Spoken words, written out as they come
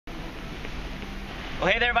Well,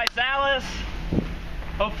 hey there, Visalus.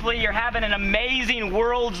 Hopefully you're having an amazing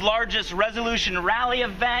world's largest resolution rally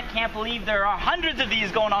event. Can't believe there are hundreds of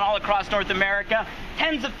these going on all across North America.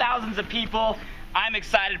 Tens of thousands of people. I'm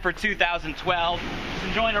excited for 2012. Just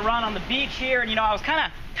enjoying a run on the beach here, and I was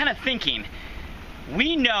kind of thinking,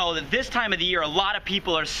 we know that this time of the year a lot of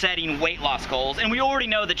people are setting weight loss goals, and we already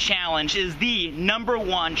know the challenge is the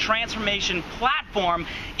 #1 transformation platform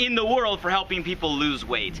in the world for helping people lose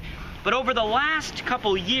weight. But over the last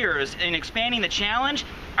couple years in expanding the challenge,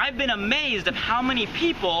 I've been amazed at how many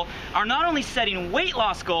people are not only setting weight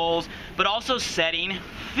loss goals, but also setting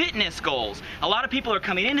fitness goals. A lot of people are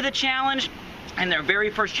coming into the challenge and their very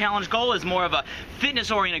first challenge goal is more of a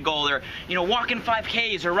fitness-oriented goal. They're, walking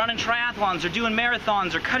 5Ks or running triathlons or doing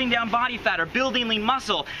marathons or cutting down body fat or building lean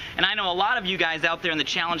muscle. And I know a lot of you guys out there in the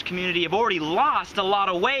challenge community have already lost a lot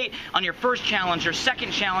of weight on your first challenge or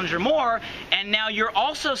second challenge or more, and now you're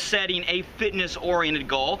also setting a fitness-oriented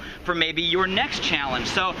goal for maybe your next challenge.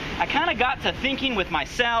 So I kind of got to thinking with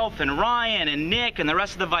myself and Ryan and Nick and the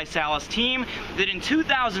rest of the Visalus team that in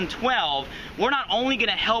 2012, we're not only going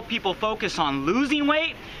to help people focus on losing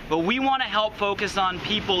weight, but we want to help focus on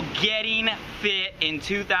people getting fit in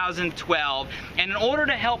 2012. And in order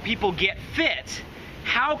to help people get fit,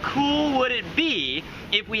 how cool would it be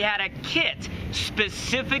if we had a kit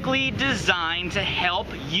specifically designed to help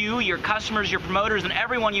you, your customers, your promoters, and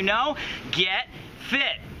everyone you know get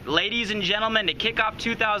fit? Ladies and gentlemen, to kick off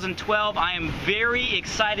 2012, I am very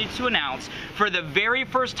excited to announce for the very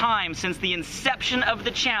first time since the inception of the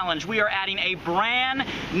challenge, we are adding a brand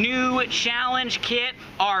new challenge kit,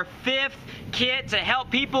 our 5th kit to help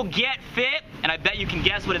people get fit. And I bet you can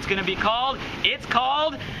guess what it's going to be called. It's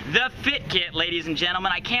called the FIT Kit, ladies and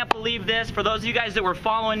gentlemen. I can't believe this. For those of you guys that were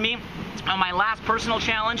following me on my last personal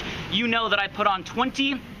challenge, you know that I put on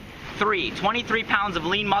 23 pounds of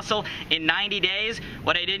lean muscle in 90 days.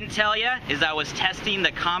 What I didn't tell you is I was testing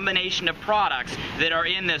the combination of products that are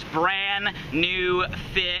in this brand new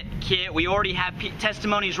FIT Kit. We already have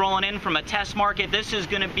testimonies rolling in from a test market. This is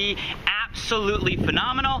going to be absolutely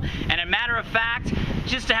phenomenal. And a matter of fact,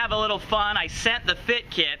 just to have a little fun, I sent the FIT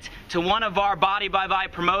Kit to one of our Body by Vi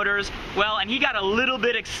promoters. Well, and he got a little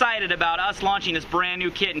bit excited about us launching this brand new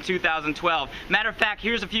kit in 2012. Matter of fact,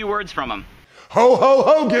 here's a few words from him. Ho, ho,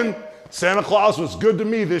 Hogan! Santa Claus was good to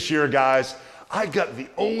me this year, guys. I got the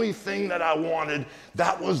only thing that I wanted.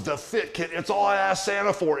 That was the FIT Kit. It's all I asked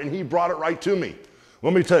Santa for, and he brought it right to me.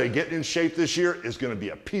 Let me tell you, getting in shape this year is going to be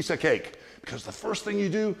a piece of cake, because the first thing you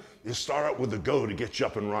do is start out with the Go to get you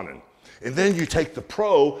up and running. And then you take the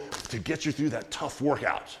Pro to get you through that tough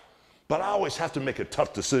workout. But I always have to make a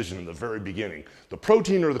tough decision in the very beginning. The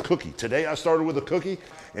protein or the cookie. Today I started with a cookie,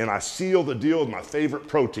 and I sealed the deal with my favorite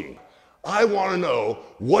protein. I want to know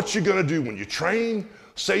what you're going to do when you train,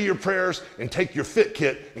 say your prayers, and take your FIT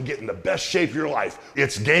Kit and get in the best shape of your life.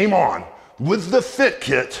 It's game on. With the FIT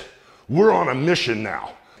Kit, we're on a mission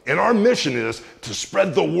now. And our mission is to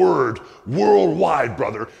spread the word worldwide,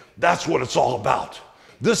 brother. That's what it's all about.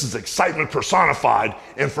 This is excitement personified.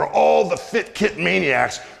 And for all the FIT Kit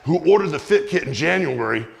maniacs who ordered the FIT Kit in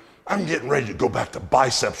January, I'm getting ready to go back to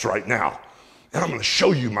biceps right now. And I'm going to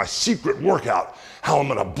show you my secret workout, how I'm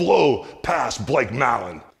going to blow past Blake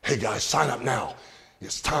Mallen. Hey guys, sign up now.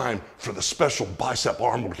 It's time for the special bicep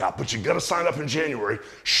arm workout, but you got to sign up in January.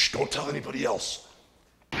 Shh, don't tell anybody else.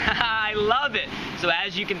 I love it. So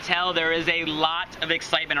as you can tell, there is a lot of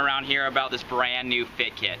excitement around here about this brand new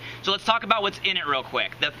FIT Kit. So let's talk about what's in it real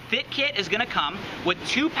quick. The FIT Kit is going to come with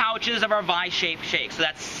 2 pouches of our Vi-shaped shakes. So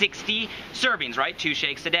that's 60 servings, right? 2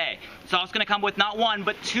 shakes a day. It's also going to come with not 1,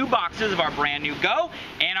 but 2 boxes of our brand new Go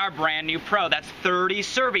and our brand new Pro. That's 30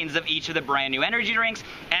 servings of each of the brand new energy drinks.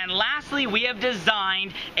 And lastly, we have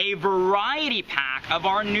designed a variety pack of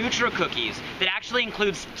our Nutra cookies that actually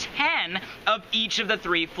includes 10 of each of the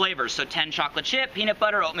 3 flavors. So 10 chocolate chip, peanut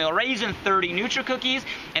butter, oatmeal raisin, 30 Nutra cookies.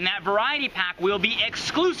 And that variety pack will be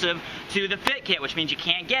exclusive to the FIT Kit, which means you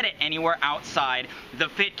can't get it anywhere outside the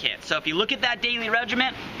FIT Kit. So if you look at that daily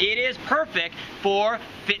regimen, it is perfect for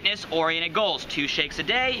fitness-oriented goals. 2 shakes a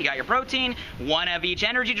day, you got your protein, 1 of each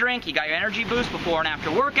energy drink, you got your energy boost before and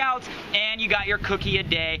after workouts, and you got your cookie a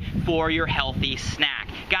day for your healthy snack.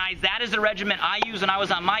 Guys, that is the regimen I used when I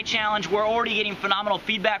was on my challenge. We're already getting phenomenal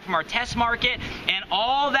feedback from our test market, and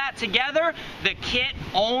all that together, the kit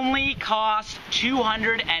only costs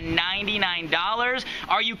 $299.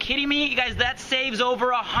 Are you kidding me? You guys, that saves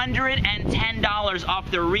over $110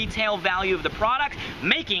 off the retail value of the product,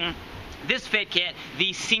 making this FIT Kit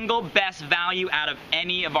the single best value out of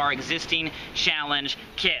any of our existing challenge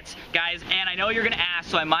kits. Guys, and I know you're gonna ask,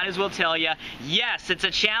 so I might as well tell you, yes, it's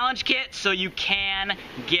a challenge kit, so you can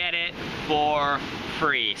get it for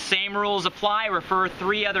free. Same rules apply. Refer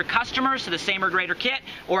 3 other customers to the same or greater kit,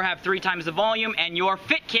 or have 3 times the volume, and your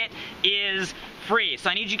fit kit is free. So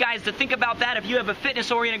I need you guys to think about that. If you have a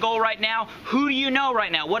fitness-oriented goal right now, who do you know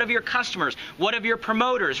right now? What of your customers? What of your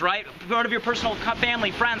promoters, right? What of your personal family,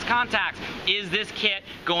 friends, contacts is this kit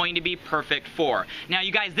going to be perfect for? Now,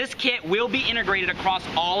 you guys, this kit will be integrated across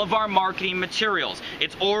all of our marketing materials.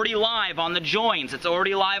 It's already live on the joins. It's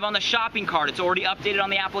already live on the shopping cart. It's already updated on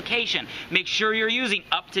the application. Make sure you're using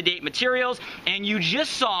up-to-date materials. And you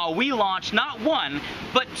just saw we launched not 1,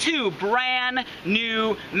 but 2 brand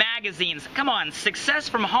new magazines. Come on, Success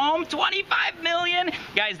from Home, 25 million.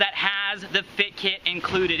 Guys, that has the Fit Kit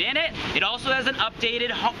included in it. It also has an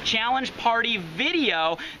updated challenge party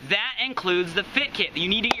video that includes the Fit Kit. You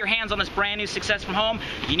need to get your hands on this brand new Success from Home.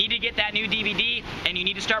 You need to get that new DVD, and you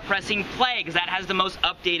need to start pressing play because that has the most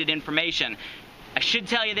updated information. I should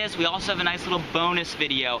tell you this, we also have a nice little bonus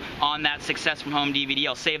video on that Success from Home DVD.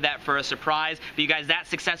 I'll save that for a surprise. But you guys, that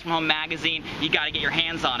Success from Home magazine, you got to get your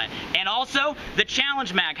hands on it. And also, the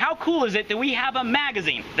Challenge Mag. How cool is it that we have a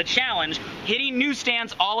magazine, The Challenge, hitting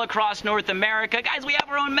newsstands all across North America? Guys, we have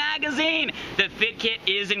our own magazine. The Fit Kit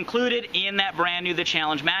is included in that brand new The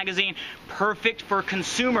Challenge magazine. Perfect for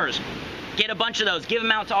consumers. Get a bunch of those. Give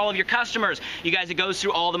them out to all of your customers. You guys, it goes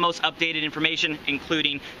through all the most updated information,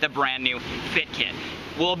 including the brand new Fit Kit.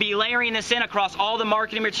 We'll be layering this in across all the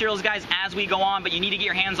marketing materials, guys, as we go on, but you need to get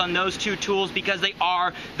your hands on those 2 tools because they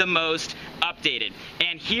are the most updated.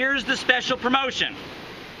 And here's the special promotion.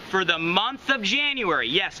 For the month of January,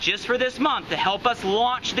 yes, just for this month, to help us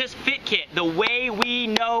launch this Fit Kit the way we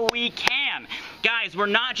know we can. Guys, we're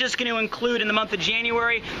not just going to include in the month of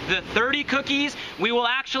January the 30 cookies. We will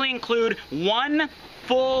actually include 1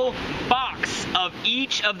 full box of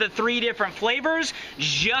each of the 3 different flavors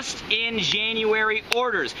just in January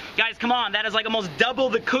orders. Guys, come on, that is like almost double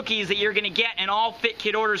the cookies that you're going to get in all Fit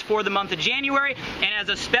Kit orders for the month of January. And as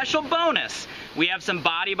a special bonus, we have some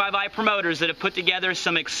Body by Vi promoters that have put together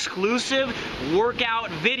some exclusive workout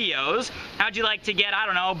videos. How'd you like to get, I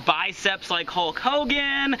don't know, biceps like Hulk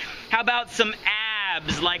Hogan? How about some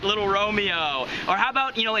abs like Little Romeo? Or how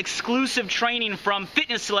about, you know, exclusive training from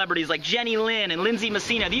fitness celebrities like Jenny Lynn and Lindsay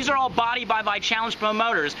Messina? These are all Body by Vi Challenge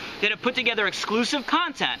promoters that have put together exclusive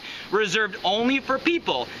content reserved only for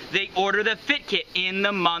people that order the Fit Kit in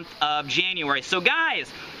the month of January. So guys,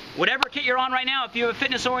 whatever kit you're on right now, if you have a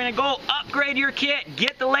fitness-oriented goal, upgrade your kit.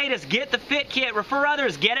 Get the latest. Get the Fit Kit. Refer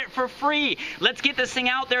others. Get it for free. Let's get this thing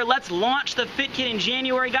out there. Let's launch the Fit Kit in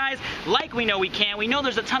January, guys, like we know we can. We know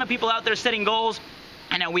there's a ton of people out there setting goals,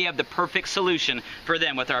 and now we have the perfect solution for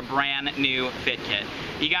them with our brand new Fit Kit.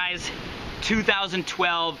 You guys,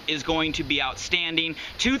 2012 is going to be outstanding.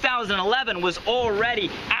 2011 was already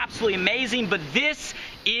absolutely amazing, but this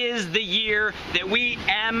is the year that we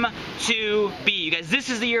M2B. You guys, this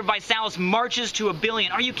is the year Visalus marches to $1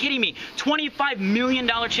 billion. Are you kidding me? $25 million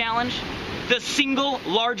challenge? The single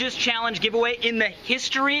largest challenge giveaway in the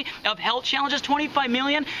history of health challenges. 25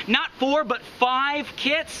 million, not 4, but 5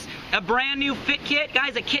 kits. A brand new Fit Kit.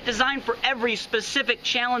 Guys, a kit designed for every specific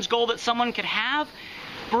challenge goal that someone could have.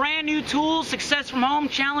 Brand new tools, Success from Home,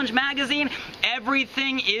 Challenge Magazine.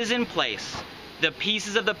 Everything is in place. The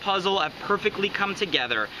pieces of the puzzle have perfectly come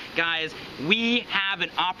together. Guys, we have an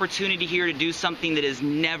opportunity here to do something that has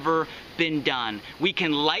never been done. We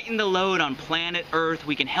can lighten the load on planet Earth.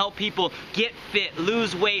 We can help people get fit,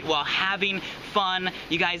 lose weight while having fun.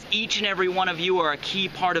 You guys, each and every one of you are a key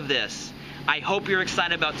part of this. I hope you're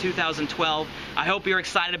excited about 2012. I hope you're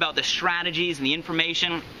excited about the strategies and the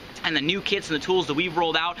information and the new kits and the tools that we've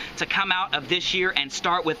rolled out to come out of this year and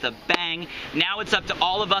start with a bang. Now it's up to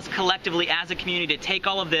all of us collectively as a community to take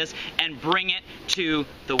all of this and bring it to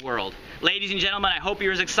the world. Ladies and gentlemen, I hope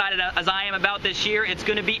you're as excited as I am about this year. It's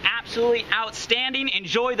going to be absolutely outstanding.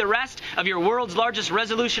 Enjoy the rest of your world's largest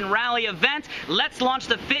resolution rally event. Let's launch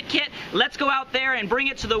the Fit Kit. Let's go out there and bring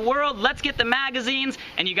it to the world. Let's get the magazines.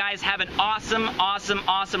 And you guys have an awesome, awesome,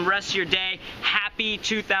 awesome rest of your day. Happy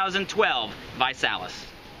 2012, Visalus.